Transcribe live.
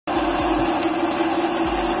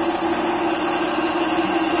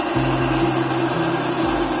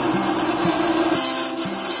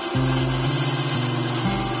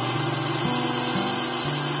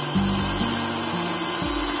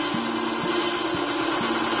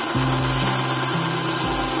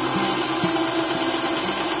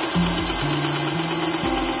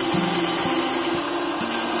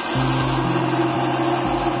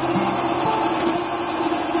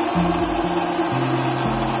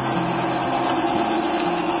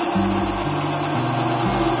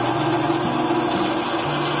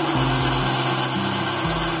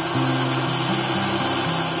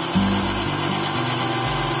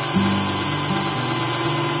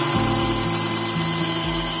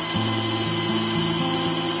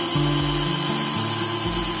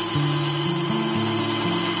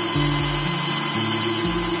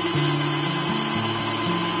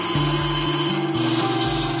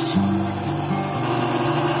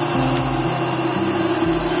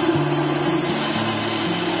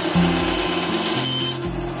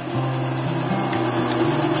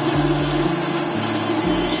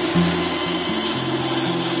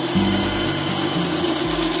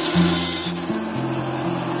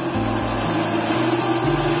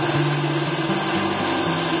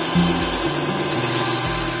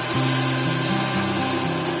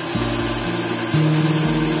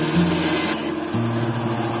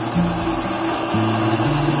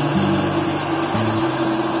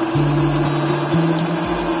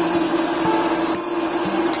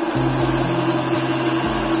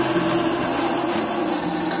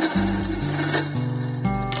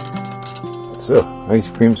ice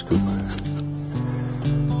cream scoop.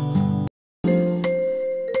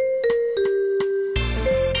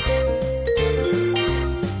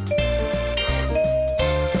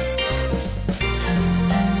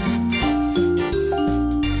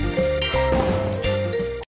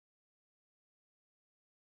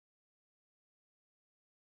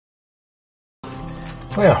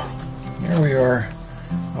 Well, here we are,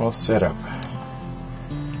 all set up.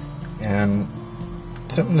 And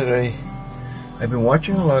something that I've been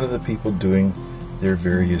watching a lot of the people doing their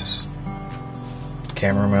various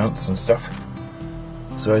camera mounts and stuff.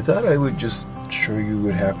 So I thought I would just show you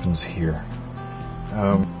what happens here.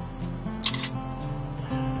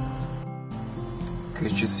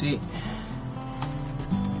 Because you see,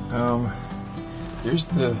 there's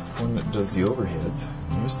the one that does the overheads,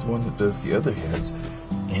 and there's the one that does the other heads,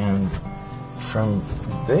 and from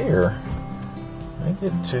there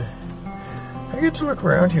I get to look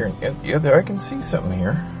around here, and yeah, I can see something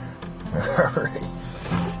here. Alright.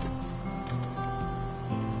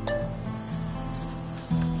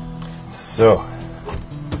 So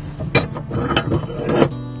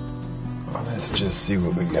let's just see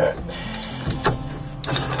what we got.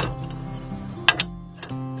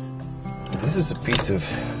 This is a piece of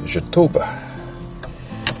Jatoba.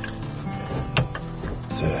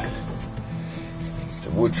 It's a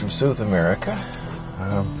wood from South America.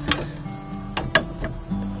 I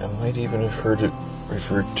might even have heard it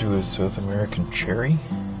referred to as South American cherry.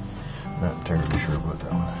 I'm not entirely sure about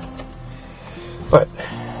that one. But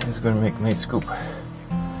it's going to make a nice scoop.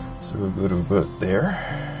 So we'll go to about there,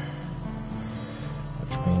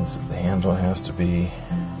 which means that the handle has to be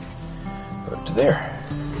about to there.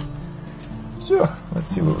 So, let's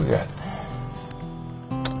see what we got.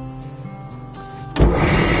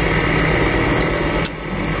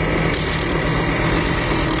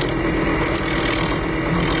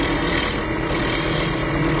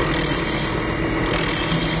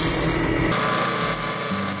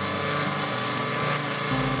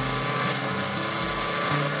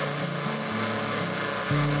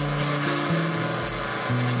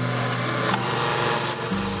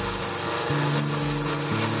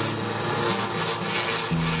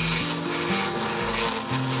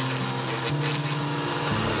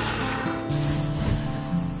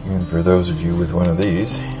 And for those of you with one of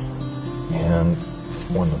these and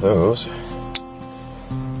one of those,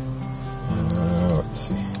 let's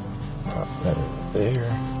see, pop that over there,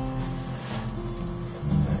 and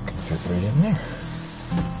then that can fit right in there.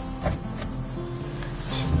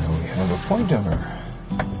 So now we have a point on our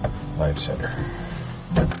live center.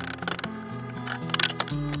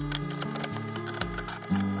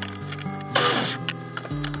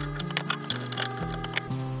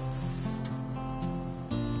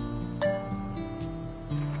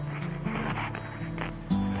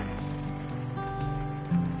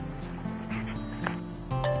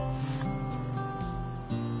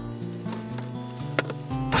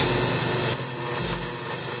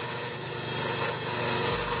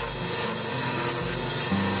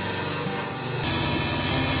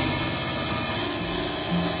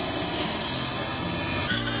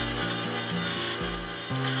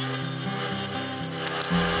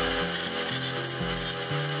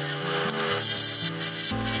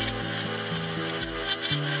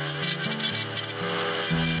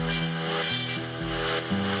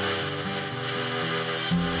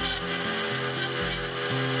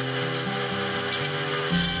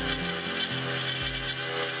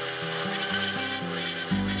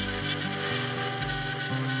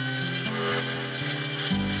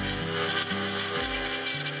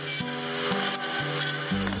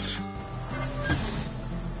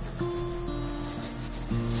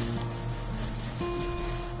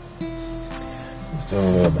 So a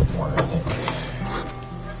little bit more, I think.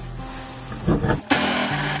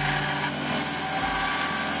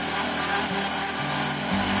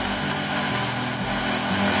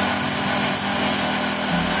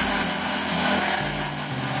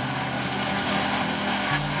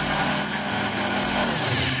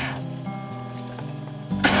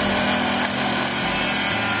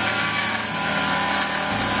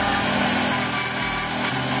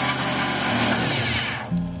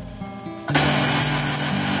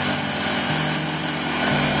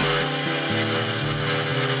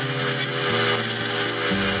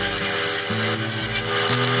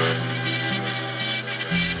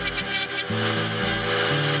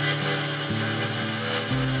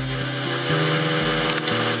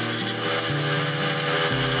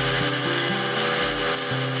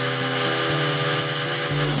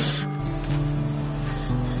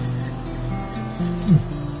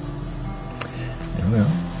 Well,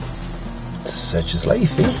 such is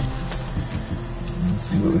life, eh?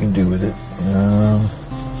 see what we can do with it.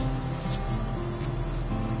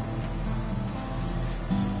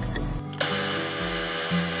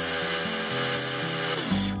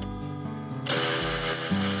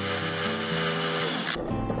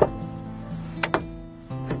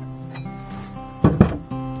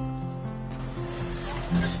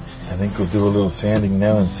 I think we'll do a little sanding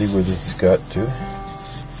now and see where this has got to.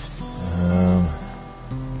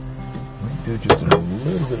 We do just a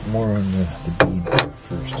little bit more on the bead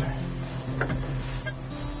first.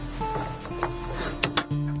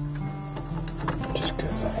 Just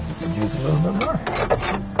because I think we could use a little bit more.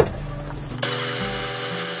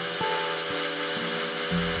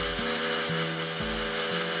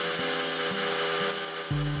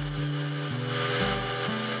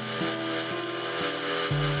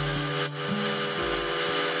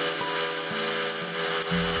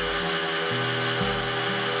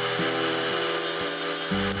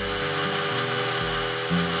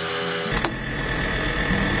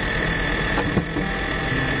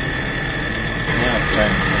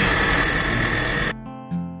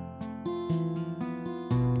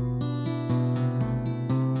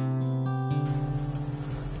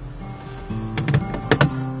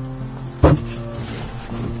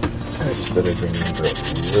 So I just thought I'd bring in a little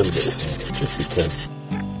bit of sand just because.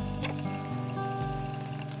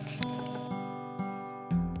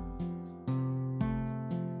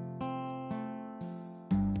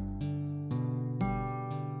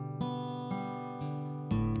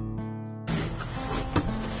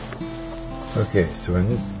 Okay, so what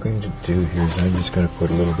I'm going to do here is I'm just going to put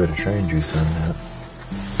a little bit of shine juice on that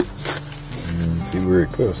and see where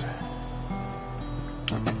it goes.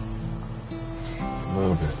 A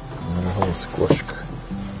little bit, not a whole squish.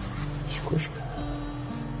 Squish.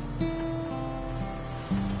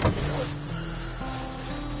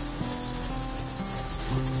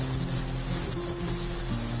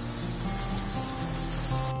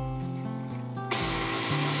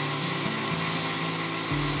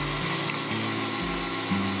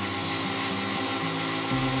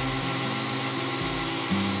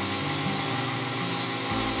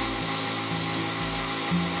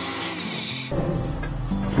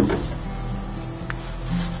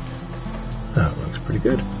 That looks pretty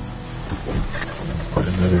good. Put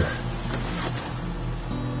another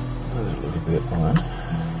little bit on.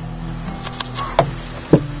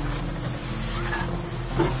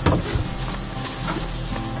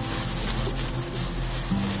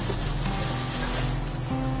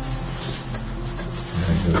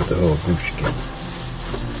 And do the whole goosh again.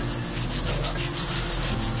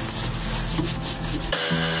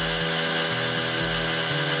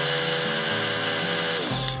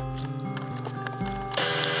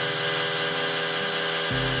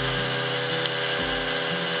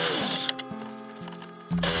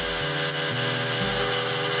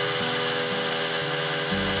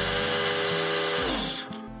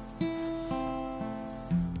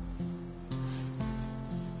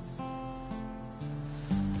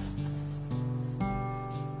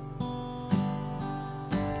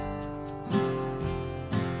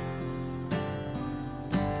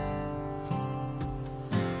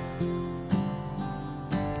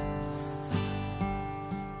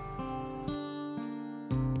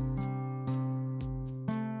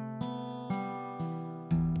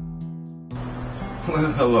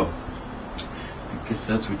 Well, hello. I guess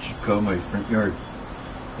that's what you'd call my front yard.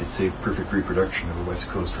 It's a perfect reproduction of the West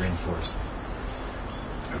Coast rainforest.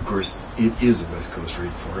 Of course, it is a West Coast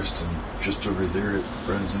rainforest, and just over there it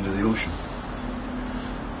runs into the ocean.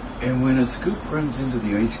 And when a scoop runs into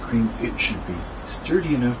the ice cream, it should be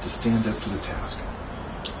sturdy enough to stand up to the task.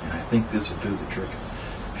 And I think this will do the trick.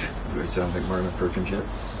 Do I sound like Marlon Perkins yet?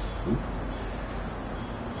 Ooh.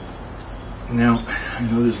 Now, I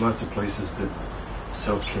know there's lots of places that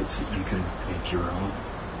sell kits that you can make your own,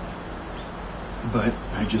 but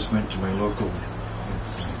I just went to my local,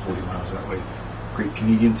 it's only 40 miles that way, Great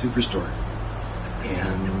Canadian Superstore,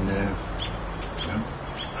 and well,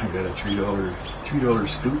 I got a $3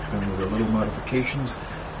 scoop, and with a little modifications,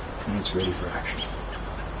 and it's ready for action.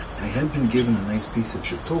 I had been given a nice piece of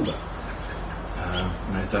Jatoba,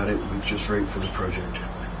 and I thought it would be just right for the project.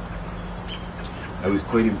 I was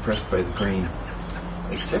quite impressed by the grain,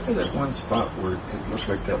 except for that one spot where it looked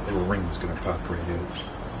like that little ring was going to pop right out.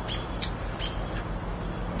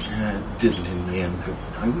 It didn't in the end, but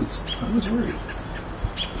I was worried.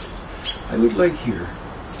 I would like here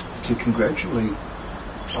to congratulate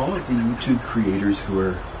all of the YouTube creators who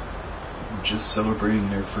are just celebrating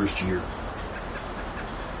their first year.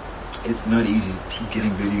 It's not easy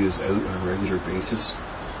getting videos out on a regular basis,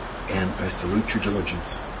 and I salute your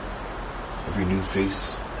diligence. Every new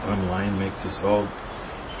face online makes us all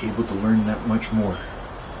able to learn that much more.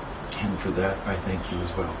 And for that, I thank you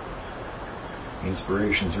as well.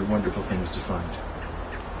 Inspirations are wonderful things to find.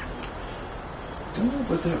 Don't know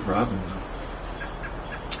about that robin,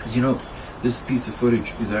 though. You know, this piece of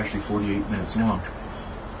footage is actually 48 minutes long.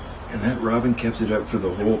 And that robin kept it up for the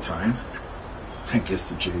whole time. I guess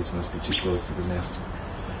the jays must be too close to the nest.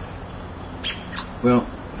 Well,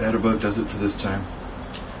 that about does it for this time.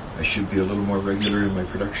 I should be a little more regular in my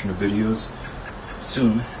production of videos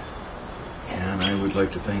soon. And I would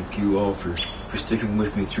like to thank you all for sticking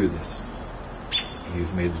with me through this.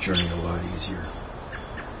 You've made the journey a lot easier.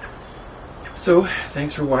 So,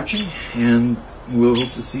 thanks for watching, and we'll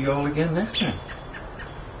hope to see you all again next time.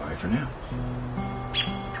 Bye for now.